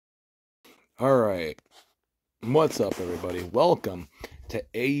All right. What's up, everybody? Welcome to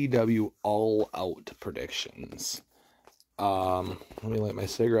AEW All Out predictions. Let me light my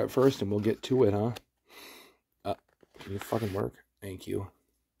cigarette first and we'll get to it, huh? Can you fucking work? Thank you.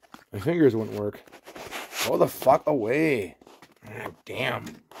 My fingers wouldn't work. Go the fuck away. God damn.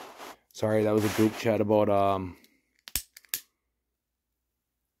 Sorry, that was a group chat about,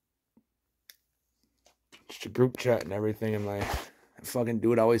 just a group chat and everything, and my fucking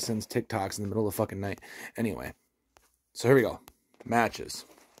dude always sends TikToks in the middle of the fucking night. Anyway, so here we go. Matches.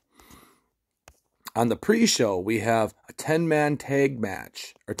 On the pre-show, we have a 10-man tag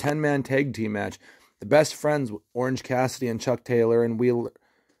match, or 10-man tag team match. The Best Friends, Orange Cassidy and Chuck Taylor and Wheeler.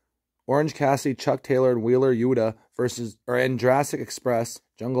 Orange Cassidy, Chuck Taylor, and Wheeler Yuta and Jurassic Express,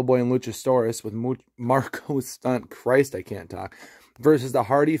 Jungle Boy and Luchasaurus with Marco Stunt, Christ, I can't talk, versus the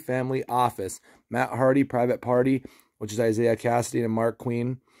Hardy Family Office, Matt Hardy, Private Party, which is Isaiah Cassidy and Mark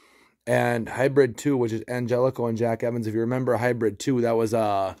Queen, and Hybrid 2, which is Angelico and Jack Evans. If you remember Hybrid 2, that was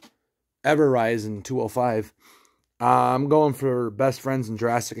Everrise in 205. I'm going for Best Friends and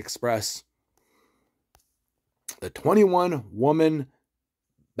Jurassic Express. The 21-woman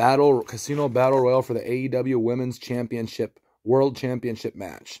Casino Battle Royal for the AEW Women's Championship, World Championship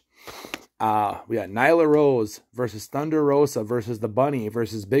match. We got Nyla Rose versus Thunder Rosa versus The Bunny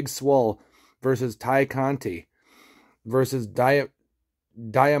versus Big Swole versus Ty Conti versus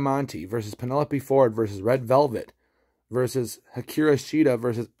Diamante versus Penelope Ford versus Red Velvet versus Hikaru Shida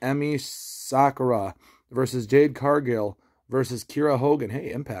versus Emi Sakura versus Jade Cargill versus Kira Hogan.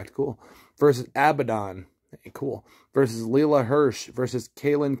 Hey, Impact, cool. Versus Abaddon. Hey, cool. Versus Leela Hirsch versus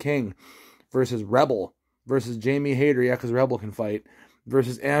Kaylin King versus Rebel versus Jamie Hayter. Yeah, because Rebel can fight.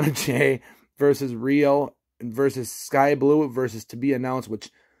 Versus Anna Jay versus Rio versus Sky Blue versus To Be Announced,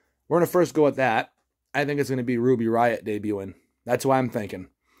 which we're going to first go with that. I think it's going to be Ruby Riott debuting. That's what I'm thinking.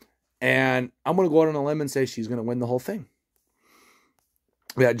 And I'm going to go out on a limb and say she's going to win the whole thing.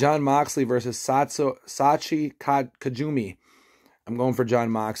 We got Jon Moxley versus Sachi Kajumi. I'm going for Jon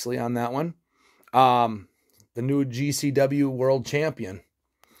Moxley on that one. The new GCW World Champion.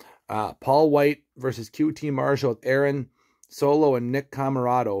 Paul White versus QT Marshall with Aaron Solo and Nick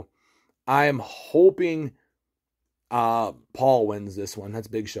Camarado. I am hoping Paul wins this one. That's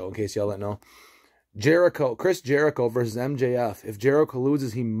Big Show, in case y'all don't know. Chris Jericho versus MJF. If Jericho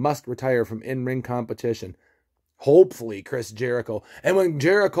loses, he must retire from in-ring competition. Hopefully, Chris Jericho. And when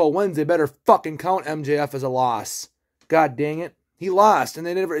Jericho wins, they better fucking count MJF as a loss. God dang it. He lost, and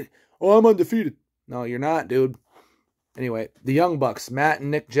they never... Oh, I'm undefeated. No, you're not, dude. Anyway, the Young Bucks, Matt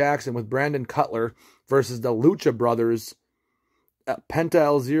and Nick Jackson with Brandon Cutler versus the Lucha Brothers, Penta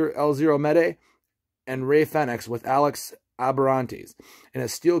El Zero Mede and Rey Fenix with Alex Aberrantes in a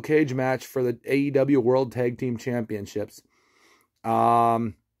steel cage match for the AEW World Tag Team Championships.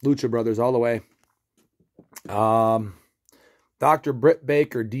 Lucha Brothers all the way. Dr. Britt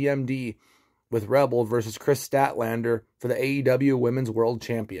Baker, DMD, with Rebel versus Chris Statlander for the AEW Women's World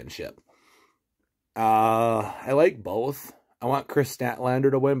Championship. I like both. I want Chris Statlander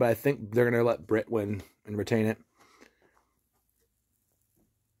to win, but I think they're going to let Britt win and retain it.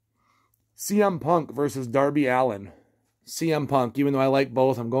 CM Punk versus Darby Allin. CM Punk, even though I like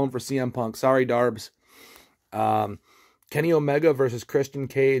both, I'm going for CM Punk. Sorry, Darbs. Kenny Omega versus Christian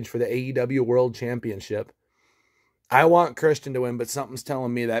Cage for the AEW World Championship. I want Christian to win, but something's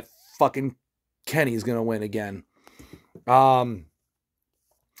telling me that fucking Kenny's going to win again.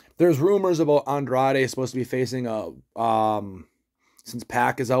 There's rumors about Andrade supposed to be facing since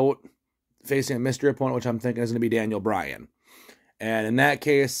Pac is out, facing a mystery opponent, which I'm thinking is going to be Daniel Bryan. And in that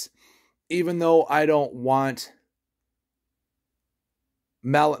case, even though I don't want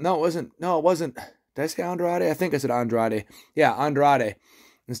No, it wasn't. Did I say Andrade? I think I said Andrade. Yeah, Andrade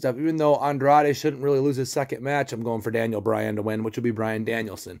and stuff. Even though Andrade shouldn't really lose his second match, I'm going for Daniel Bryan to win, which would be Bryan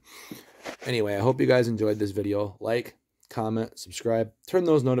Danielson. Anyway, I hope you guys enjoyed this video. Like, comment, subscribe, turn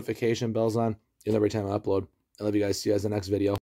those notification bells on every time I upload. I love you guys. See you guys in the next video.